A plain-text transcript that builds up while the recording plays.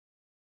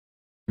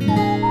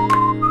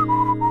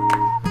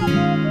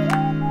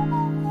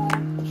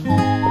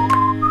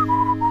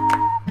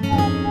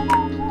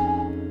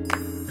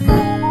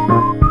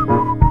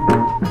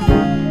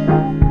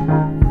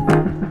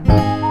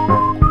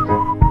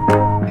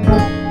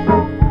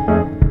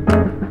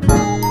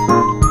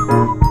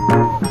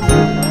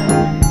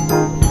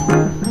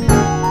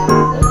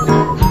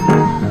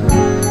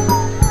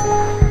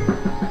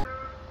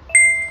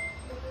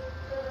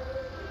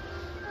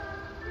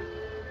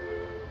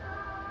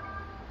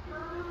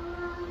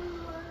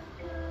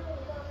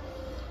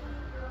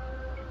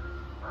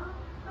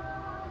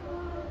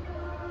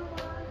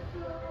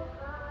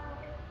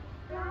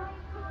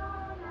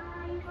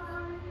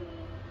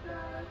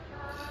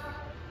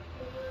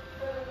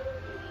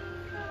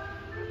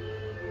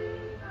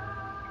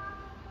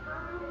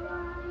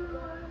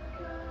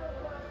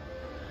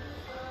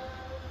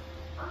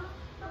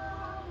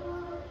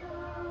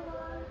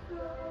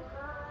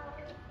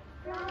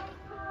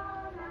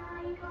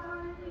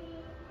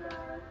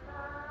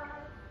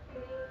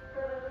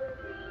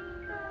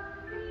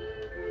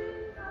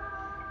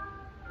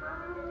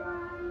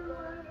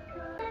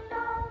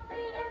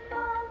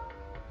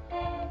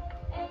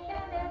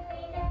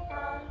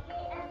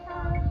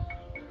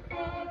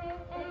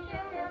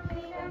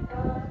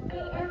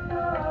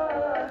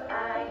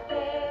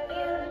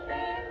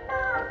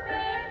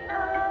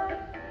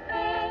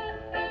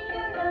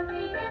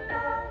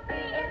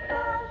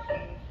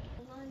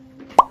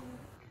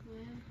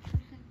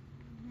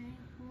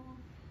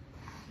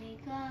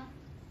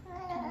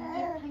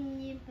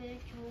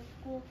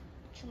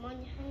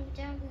주머니 한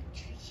장을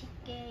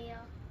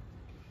주실게요.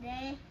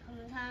 네,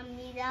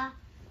 감사합니다.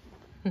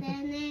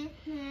 네네,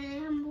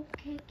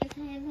 행복하게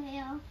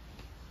살세요.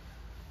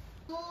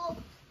 또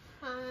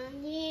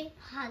많이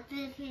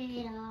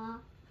받으세요.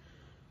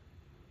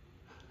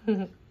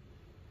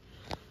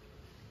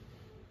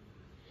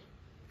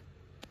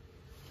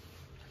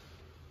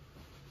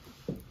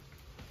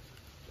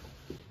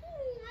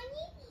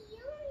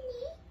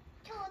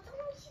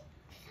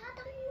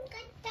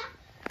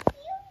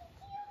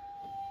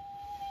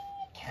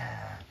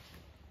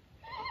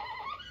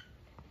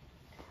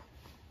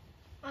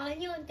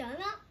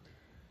 아니었잖아?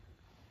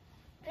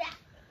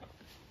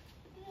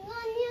 이거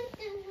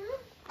아니었잖아?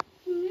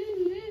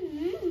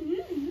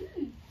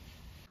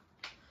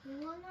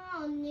 이거는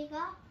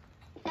언니가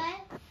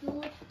딸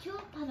노트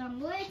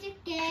바람부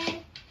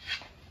해줄게.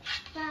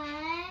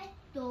 딸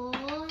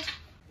노트.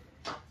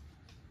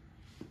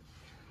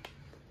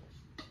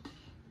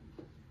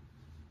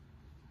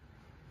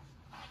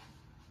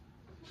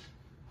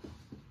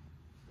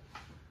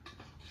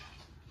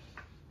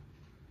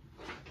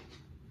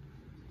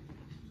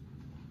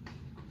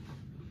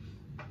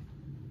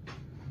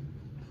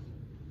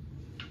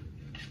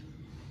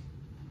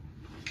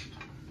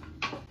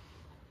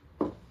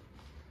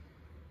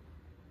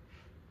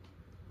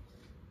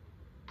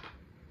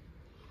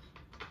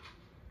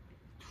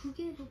 두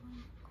개도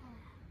많을까?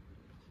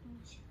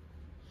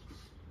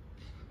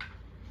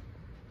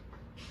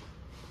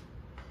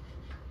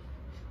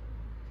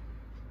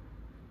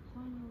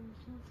 아니,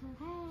 없어서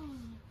해.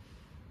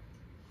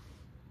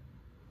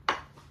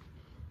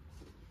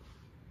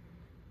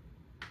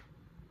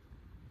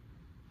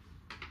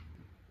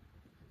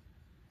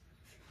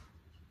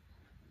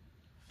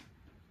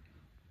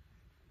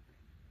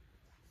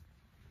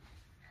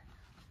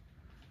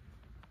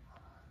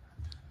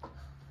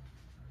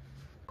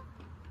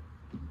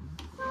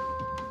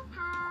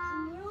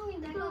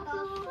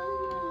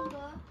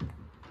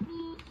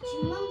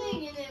 집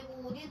만들기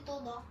내고 어디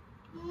또 나?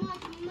 엄마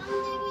집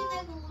만들기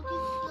내고 어디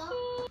있어?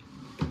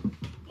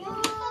 여기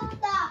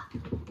있었다.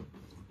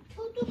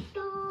 초록도.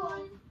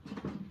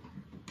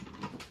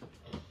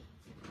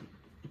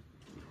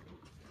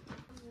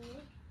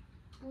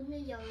 문을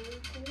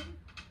열고.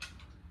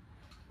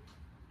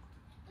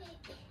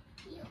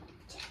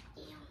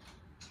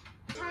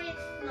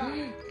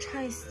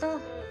 차 있어?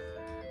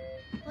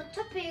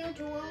 어차피 이거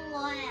좋은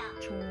거야.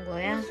 좋은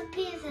거야?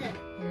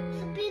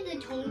 스피드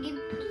전기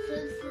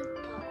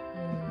부스스터.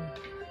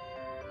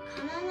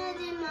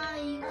 가난하지만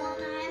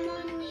이거는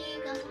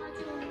할머니가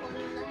사준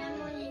건데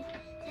할머니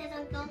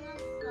세상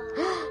떠났어.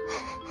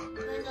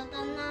 그래서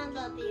딴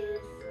나라다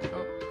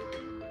되었어.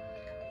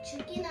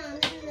 죽긴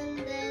안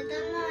했는데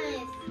딴 나라에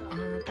있어. 아,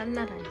 딴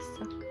나라에 있어?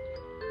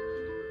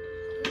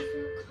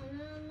 그래서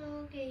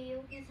가난하게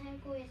여기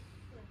살고 있어.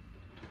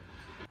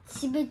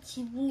 집에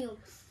지붕이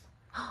없어.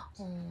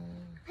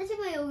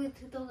 하지만 여기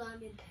들어가면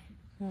돼.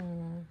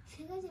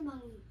 세 가지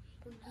방이.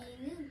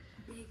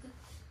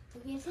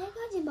 여기 세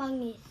가지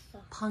방이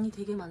있어. 방이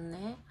되게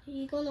많네.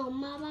 이건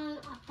엄마 방,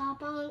 아빠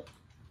방,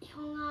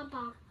 형아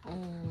방.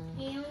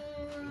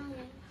 형아.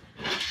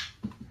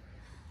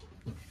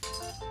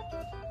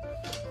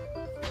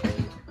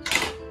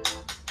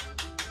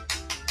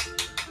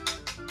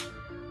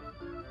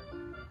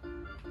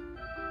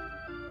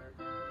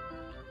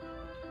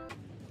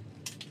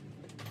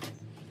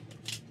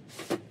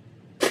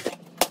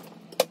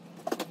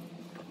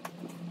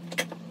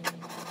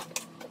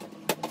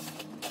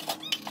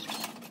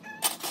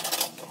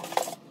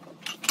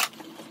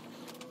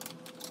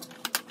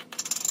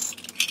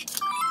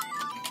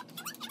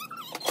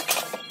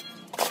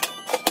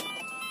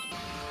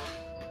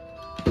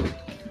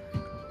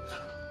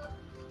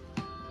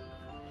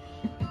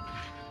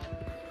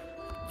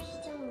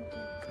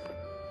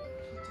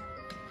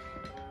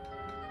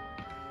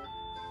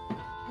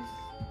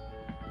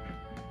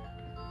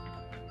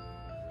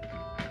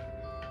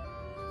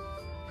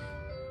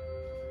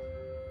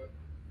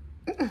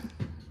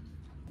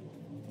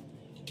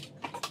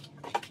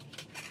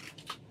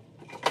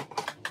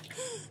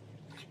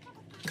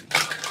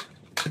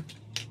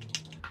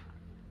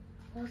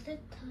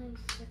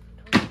 버스타이스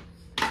도스.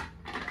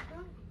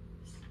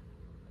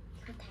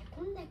 그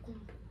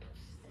달콤달콤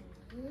도스.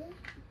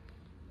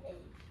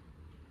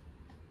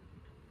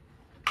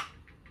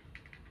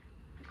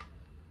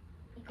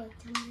 이거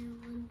참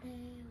매운데.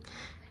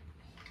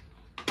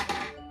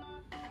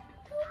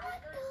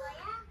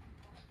 토마토야?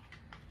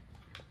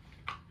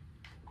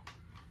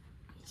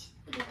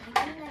 이거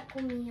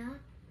달콤달콤이야.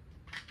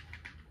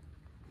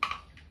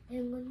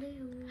 매운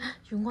건데요.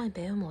 윤건이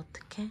매우면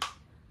어떡해?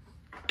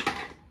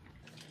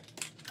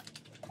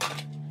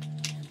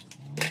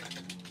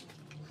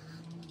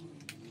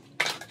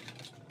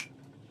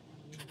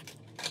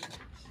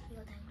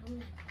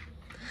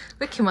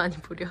 왜 이렇게 많이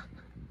부려?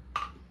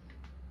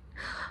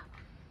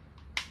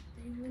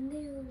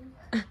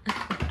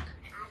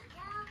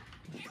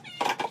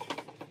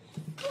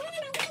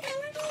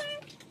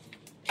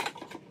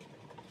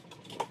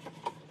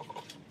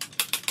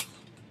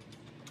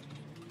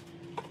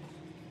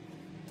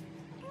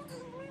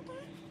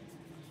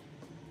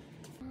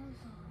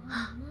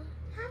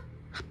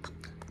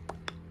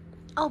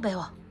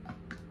 매워. 안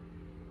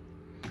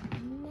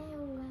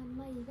매운 거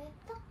엄마 입에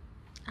떠?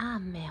 아,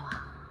 안 매워.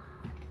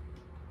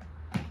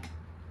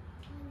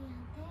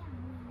 언니한테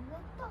안 매운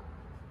거 떠?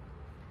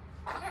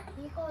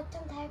 이거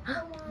좀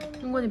달콤한.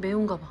 윤건이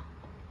매운가 봐.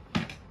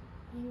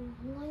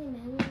 윤건이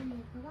매운 거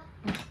먹어봐?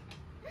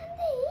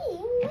 안돼,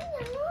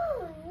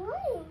 윤건이야. 이건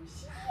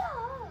음식이야.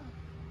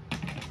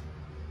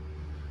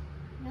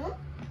 응?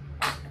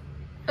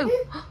 아이고,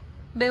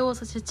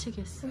 매워서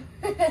재채기했어.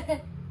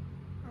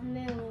 안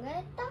매운 거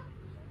했다?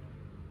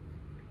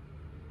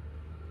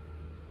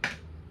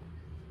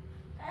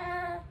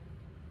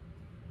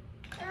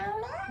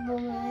 너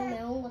왜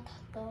매운 거 다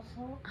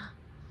떠서?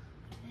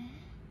 왜?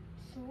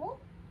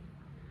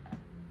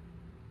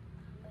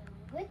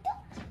 매운 거 했다?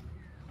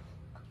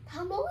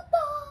 다 먹었다.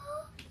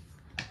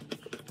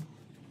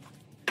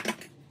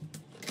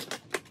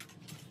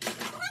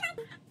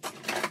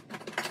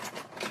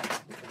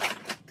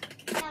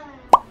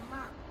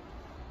 엄마,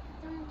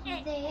 좀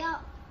주세요.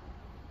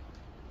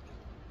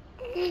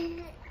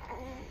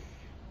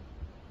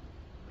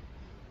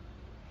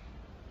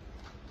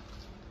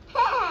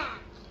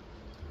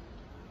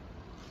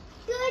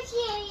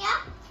 끝이에요?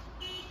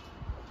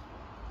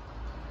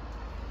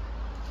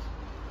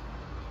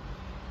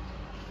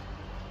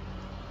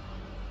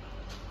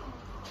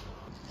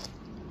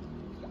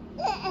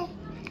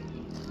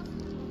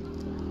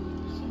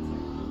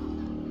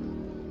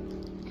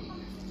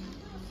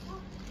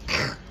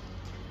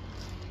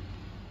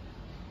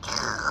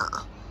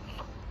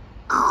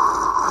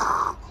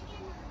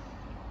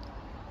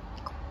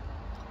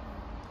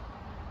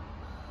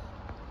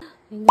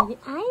 윤건이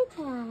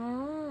아이자.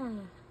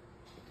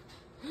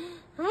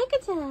 아이고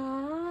자.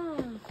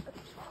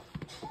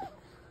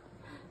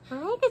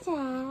 아이고 자.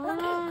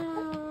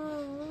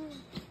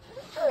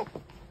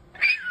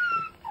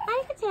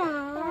 아이고 자.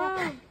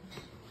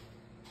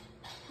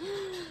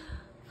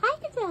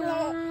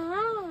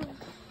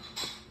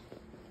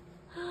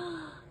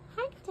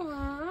 아이고 자.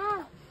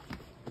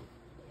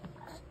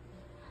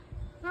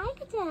 아이고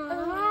자.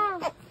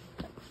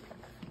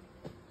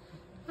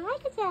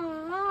 아이고 자. 아이고 자.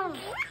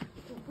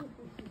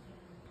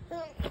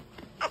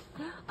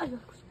 아이고.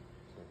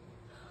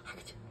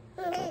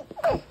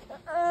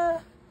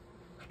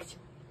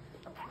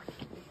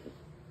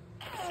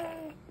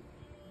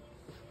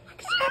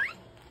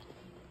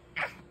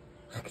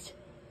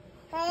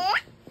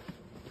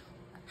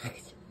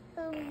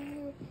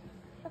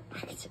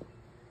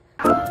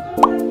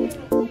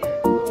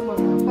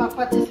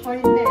 아빠같이 서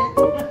있네.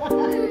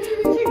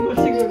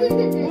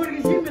 싱글싱글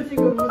모르게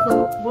싱글싱글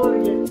웃어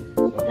모르게.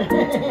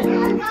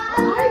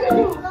 아이고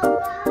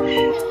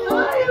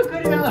아유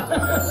그래요.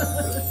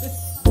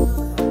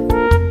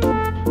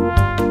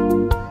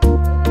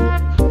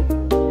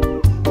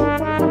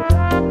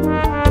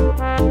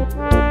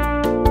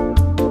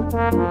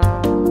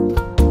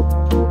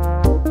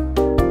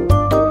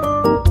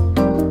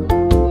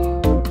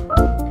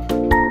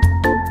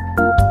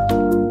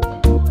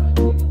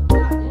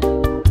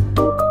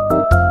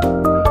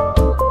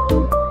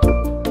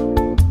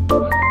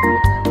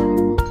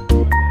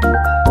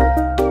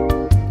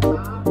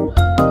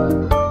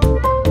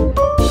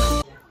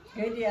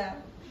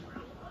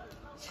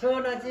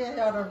 시원하지?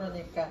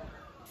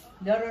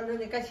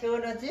 열어놓으니까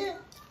시원하지?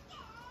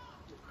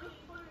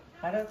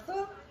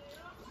 알았어?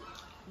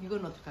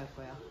 이건 어떡할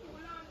거야?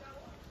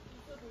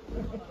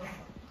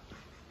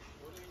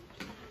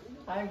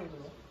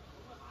 아이고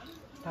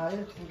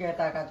다들 두 개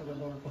다 가지고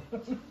놀고.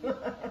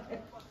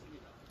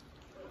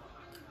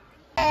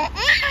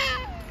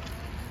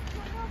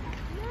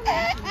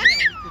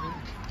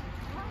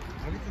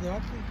 아직도 내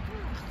앞에.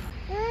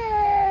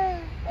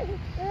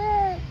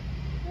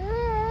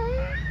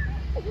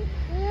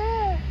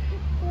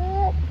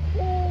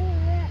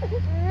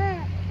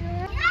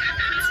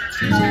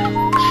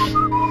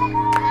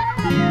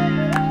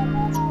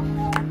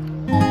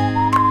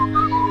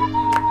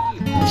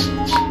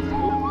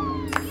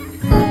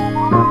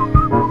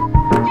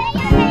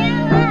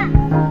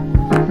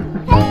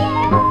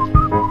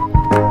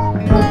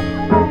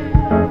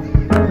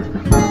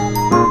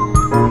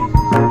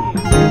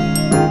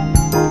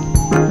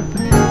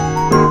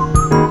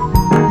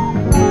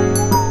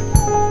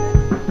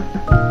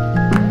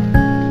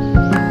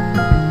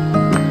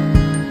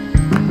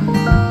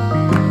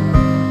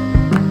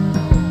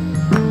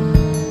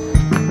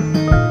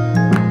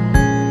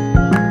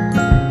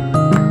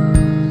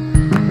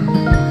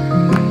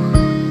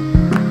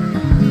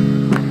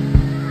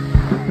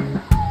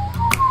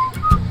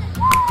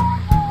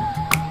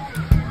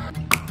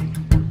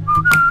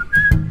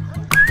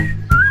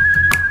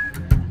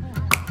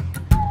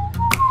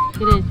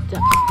 그랬어.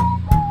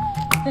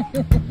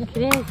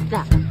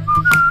 그랬어.